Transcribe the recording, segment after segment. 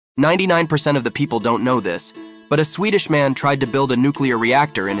99% of the people don't know this, but a Swedish man tried to build a nuclear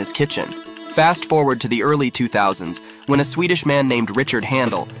reactor in his kitchen. Fast forward to the early 2000s, when a Swedish man named Richard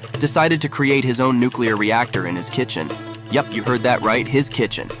Handl decided to create his own nuclear reactor in his kitchen. Yep, you heard that right, his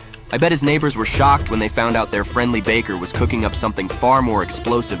kitchen. I bet his neighbors were shocked when they found out their friendly baker was cooking up something far more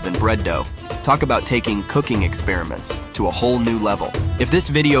explosive than bread dough. Talk about taking cooking experiments to a whole new level. If this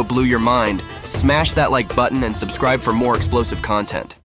video blew your mind, smash that like button and subscribe for more explosive content.